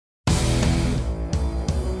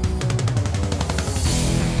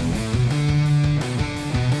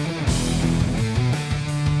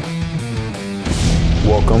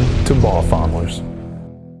to Ball Fondlers.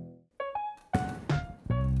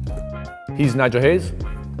 He's Nigel Hayes,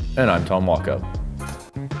 and I'm Tom Walkup.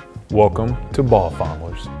 Welcome to Ball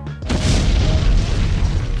Fondlers.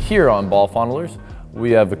 Here on Ball Fondlers,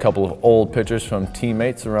 we have a couple of old pictures from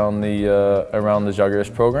teammates around the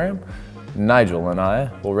Zalgiris program. Nigel and I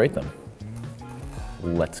will rate them.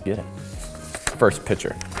 Let's get it. First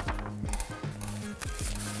picture.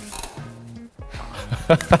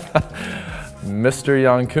 Mr.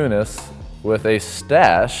 Kaunas with a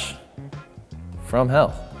stash from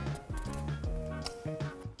hell.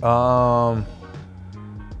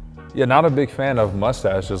 Yeah, not a big fan of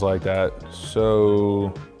mustaches like that.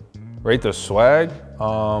 So, rate the swag.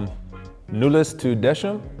 Nullis to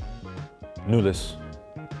Desham. Nullis.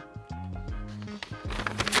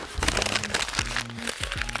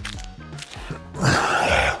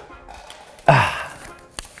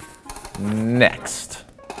 Next.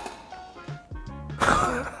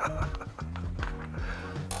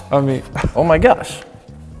 I mean, oh my gosh.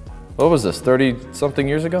 What was this, 30-something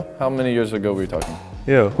years ago? How many years ago were we talking?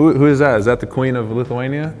 yeah, who is that? Is that the Queen of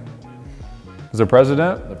Lithuania? Is the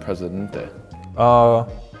president? The Presidente.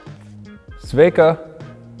 Sveika.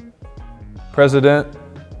 President.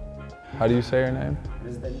 How do you say her name?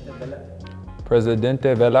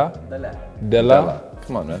 Presidente Vela. Della.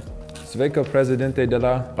 Come on, man. Sveika Presidente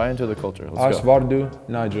Della. Buy into the culture. Let's go. Ashvardu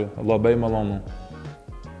Nigel. Labai Malomu.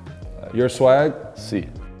 Your swag? C.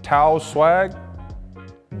 Towel swag?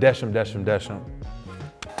 Desham, Desham, Desham.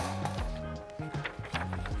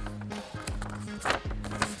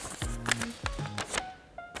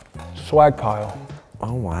 Swag pile.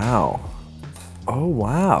 Oh, wow. Oh,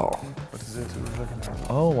 wow. What is it?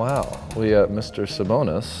 Oh, wow. We got Mr.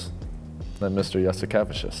 Sabonis and Mr.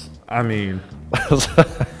 Yasikavicius. I mean,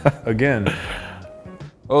 again,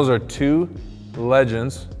 those are two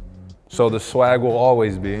legends, so the swag will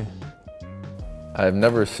always be. I've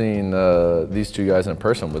never seen these two guys in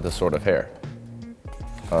person with this sort of hair.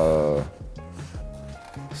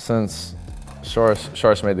 Since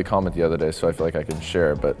Shars made the comment the other day, so I feel like I can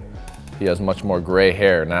share, but he has much more gray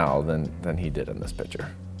hair now than he did in this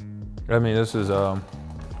picture. I mean, this is the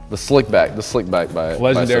slick back by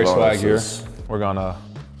legendary by swag here. We're gonna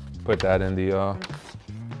put that in the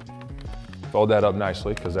fold that up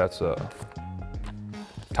nicely because that's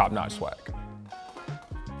top-notch swag.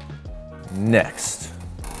 Next,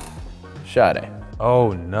 Sade.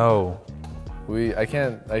 Oh no. I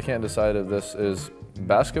can't decide if this is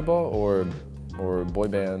basketball or boy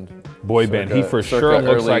band. Boy band. He for sure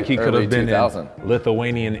looks like he could have been 2000. in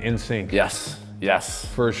Lithuanian NSYNC. Yes, yes.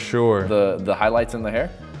 For sure. The highlights in the hair?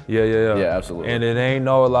 Yeah. Yeah, absolutely. And it ain't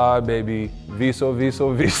no lie, baby. Viso.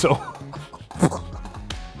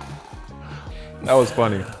 That was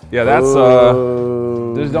funny. Yeah, that's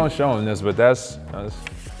just don't show him this, but that's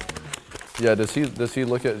yeah, does he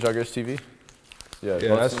look at Zalgiris TV?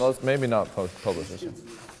 Yeah, let's maybe not publish this one.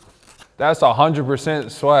 That's 100%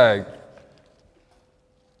 swag.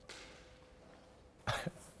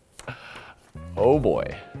 Oh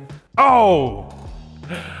boy. Oh!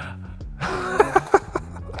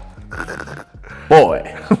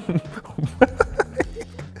 Boy.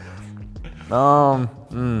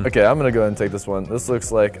 Okay, I'm gonna go ahead and take this one. This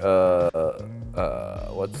looks like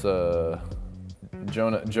what's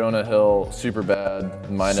Jonah Hill, super bad,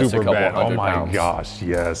 minus super a couple bad. hundred Oh my pounds. gosh,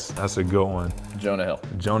 yes, that's a good one. Jonah Hill.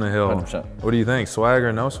 100%. What do you think? Swag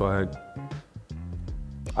or no swag?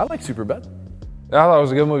 I like Super Bad. I thought it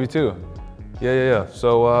was a good movie too. Yeah.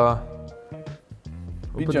 So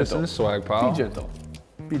we'll put this in the swag pile. Be gentle.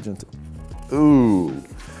 Be gentle. Ooh.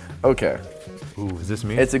 Okay. Ooh, is this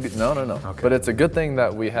me? It's a good, no. Okay. But it's a good thing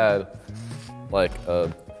that we had like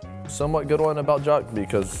a somewhat good one about Jock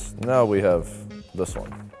because now we have this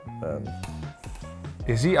one. And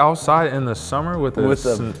is he outside in the summer with a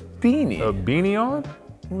beanie? A beanie on?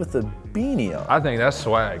 With a beanie on. I think that's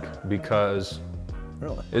swag because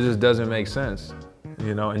really? It just doesn't make sense.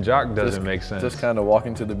 You know, and Jock doesn't make sense. Just kind of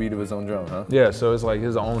walking to the beat of his own drum, huh? Yeah, so it's like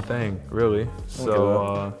his own thing, really.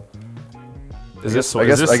 So, is this swag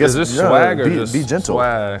or just be gentle.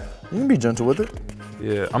 Swag? You can be gentle with it.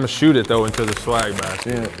 Yeah, I'm gonna shoot it though into the swag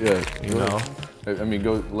basket. Yeah. You know? I mean,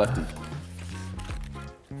 go lefty.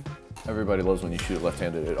 Everybody loves when you shoot it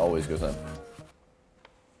left-handed. It always goes in.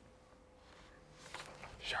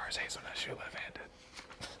 Shars hates when I shoot left-handed.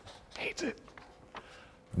 Hates it.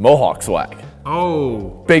 Mohawk swag.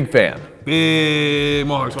 Oh. Big fan. Big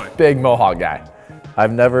Mohawk swag. Big Mohawk guy.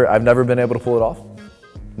 I've never been able to pull it off.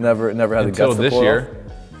 Never had the guts to pull it off.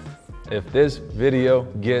 If this video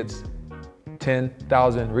gets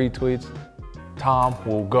 10,000 retweets, Tom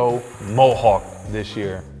will go Mohawk this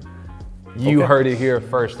year. You heard it here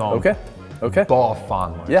first on Ball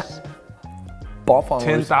Fondlers. Yeah. Ball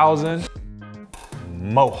Fondlers. 10,000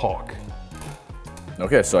 Mohawk.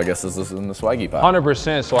 Okay, so I guess this is in the swaggy pile.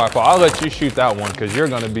 100% swag pile. I'll let you shoot that one because you're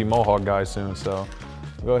going to be Mohawk guy soon. So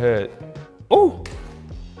go ahead. Oh.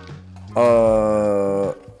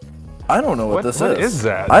 I don't know what this is. What is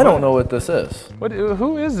that? I don't know what this is.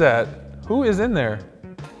 Who is that? Who is in there?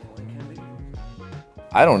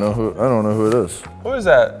 I don't know who it is. Who is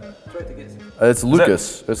that? It's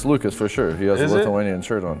Lucas. It's Lucas for sure. He has a Lithuanian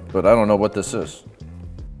shirt on, but I don't know what this is.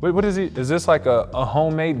 Wait, what is he? Is this like a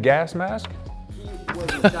homemade gas mask? He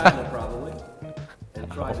was in China probably,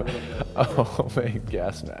 and tried a little bit. A homemade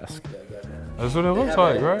gas mask. That's what it looks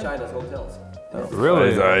like, right? China's hotels.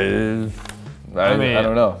 Really? I mean, I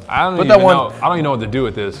don't know. I don't even know what to do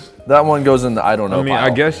with this. That one goes in the I don't know pile. I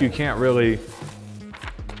guess you can't really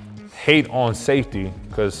hate on safety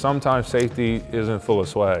because sometimes safety isn't full of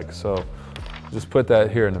swag. So just put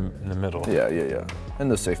that here in the middle. Yeah. In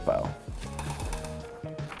the safe pile.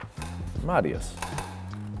 Mario.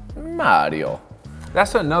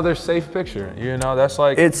 That's another safe picture. You know, that's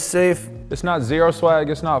like it's safe. It's not zero swag.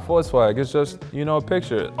 It's not full swag. It's just, you know, a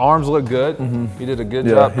picture. Arms look good. He did a good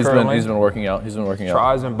job curling. He's been working out.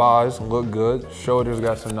 Tries and buys look good. Shoulders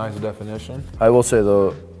got some nice definition. I will say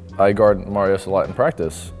though, I guard Marius a lot in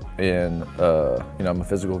practice, and you know, I'm a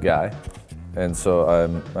physical guy, and so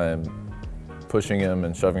I'm pushing him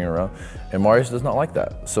and shoving him around, and Marius does not like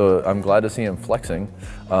that. So I'm glad to see him flexing,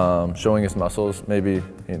 showing his muscles. Maybe,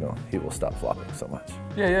 you know, he will stop flopping so much.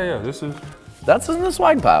 Yeah. That's in the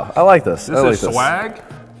swag pile. I like this. This is swag?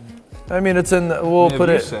 I mean, it's in, we'll put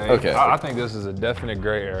it, okay. I think this is a definite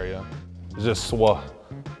gray area. It's just swa.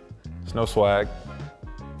 It's no swag.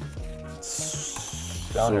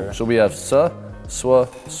 So we have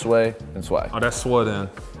swa, sway, and swag. Oh, that's swa then.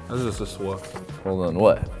 That's just a swa. Hold on,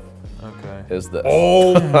 what? Okay. Is this?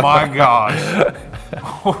 Oh my gosh.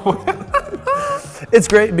 It's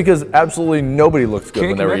great because absolutely nobody looked good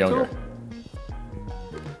when they were younger.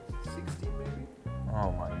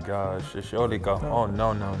 Oh my gosh, it's Yodika. Oh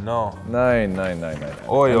no. 9.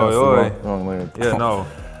 Oi. Yeah, no.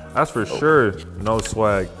 That's for sure no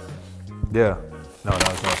swag. Yeah. No,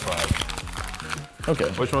 it's no swag. Okay.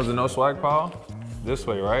 Which one's the no swag pile? This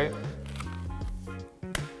way, right?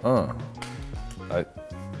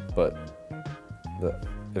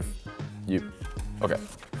 Okay.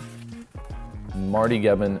 Marty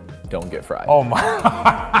Gebben, don't get fried. Oh my.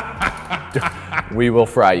 We will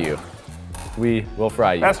fry you. We will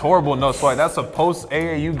fry you. That's horrible no swag. That's a post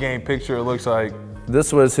AAU game picture, it looks like.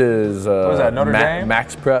 This was his what was that, Notre Dame?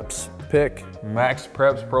 Max Preps pick. Max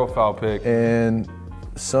Preps profile pick. And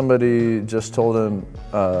somebody just told him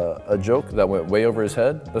a joke that went way over his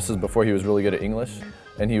head. This is before he was really good at English.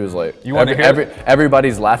 And he was like, you want to hear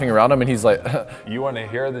everybody's laughing around him, and he's like, you want to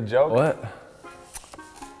hear the joke? What?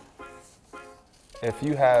 If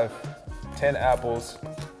you have 10 apples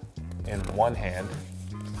in one hand,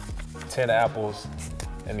 10 apples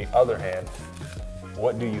in the other hand,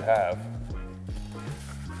 what do you have?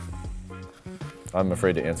 I'm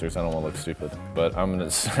afraid to answer, so I don't want to look stupid, but I'm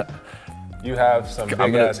gonna. You have some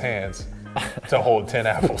big ass hands to hold 10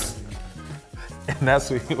 apples. And that's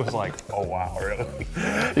what he was like, oh wow, really?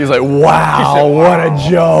 He was like, wow, what a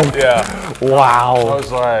joke. Yeah. Wow. I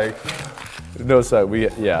was like, no, so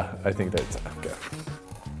I think that's, okay.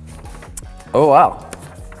 Oh wow.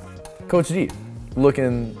 Coach D,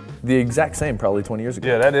 looking the exact same probably 20 years ago.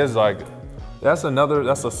 Yeah, that is like, that's a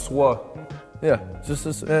swa. Yeah, it's just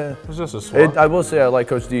It's just a swa. I will say I like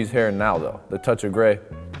Coach D's hair now though, the touch of gray.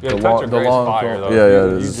 Yeah, the touch of gray is fire though.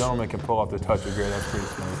 Yeah. You gentlemen can pull off the touch of gray, that's pretty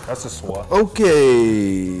smooth. That's a swa.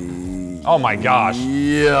 Okay. Oh my gosh.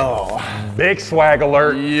 Yo. Big swag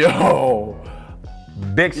alert. Yo.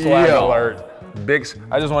 Big swag alert.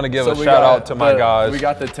 I just want to give a shout out to my guys. We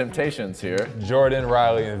got the Temptations here. Jordan,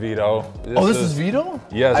 Riley, and Vito. This is Vito?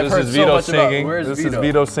 Yes, this is Vito singing. This is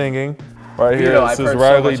Vito singing right here. This is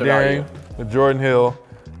Riley Daring with Jordan Hill.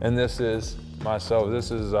 And this is myself. This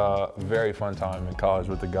is a very fun time in college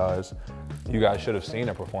with the guys. You guys should have seen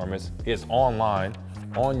a performance. It's online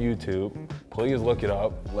on YouTube. Please look it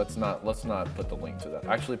up. Let's not put the link to that.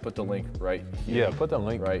 Actually put the link right here. Yeah, put the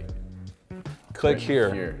link right. Click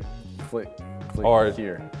here. Click or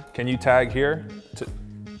here. Can you tag here?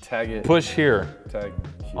 Tag it. Push here. Tag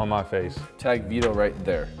here. On my face. Tag Vito right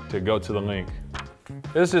there. To go to the link.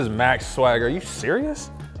 This is Max Swag. Are you serious?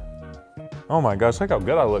 Oh my gosh, look how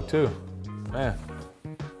good I look too. Man,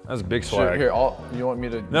 that's big swag. Here, you want me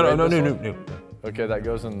to? No. Okay, that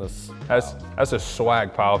goes in this. That's a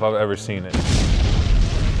swag pile if I've ever seen it.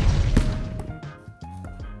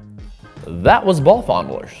 That was Ball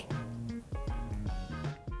Fondlers.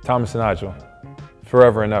 Thomas and Nigel,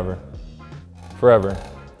 forever and ever. Forever.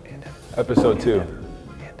 Episode 2,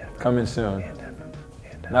 coming soon.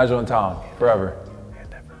 Nigel and Tom, forever.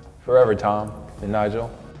 Forever, Tom and Nigel.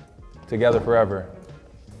 Together forever.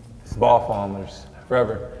 Ball Fondlers,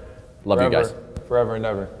 forever. Love forever, you guys. Forever and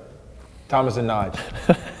ever. Thomas and Nigel,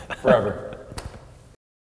 forever.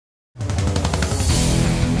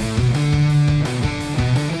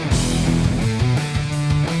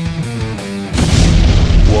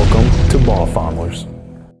 Welcome to Ball Fondlers.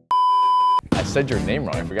 I said your name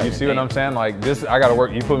wrong, I forgot You see what I'm saying? Like this, I gotta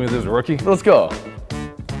work, you put me with this rookie? Let's go.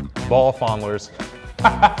 Ball Fondlers.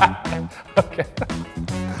 Okay.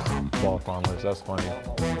 Ball Fondlers, that's funny.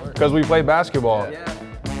 Because we play basketball. Yeah.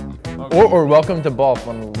 Okay. Or welcome to Ball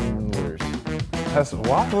Fondlers.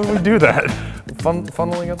 Why would we do that?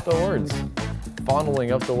 Funneling up the words.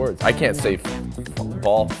 Fondling up the words. I can't say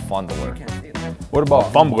ball fondler. What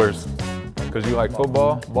about fumblers? Because you like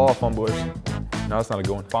football? Ball fumblers. No, that's not a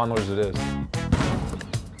good one. Fondlers it is.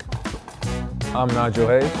 I'm Nigel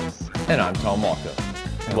Hayes. And I'm Tom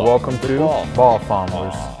Walkup. And welcome to Ball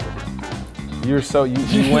Fondlers. You're so,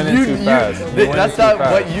 you went in too fast. That's not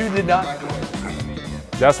what you did not.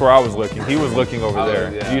 That's where I was looking. He was looking over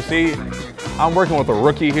there. Yeah. You see, I'm working with a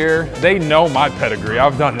rookie here. They know my pedigree.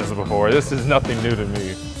 I've done this before. This is nothing new to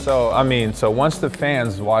me. So, I mean, so once the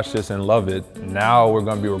fans watch this and love it, now we're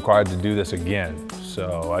going to be required to do this again.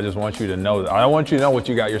 So I just want you to know that. I want you to know what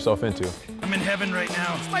you got yourself into. I'm in heaven right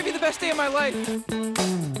now. This might be the best day of my life.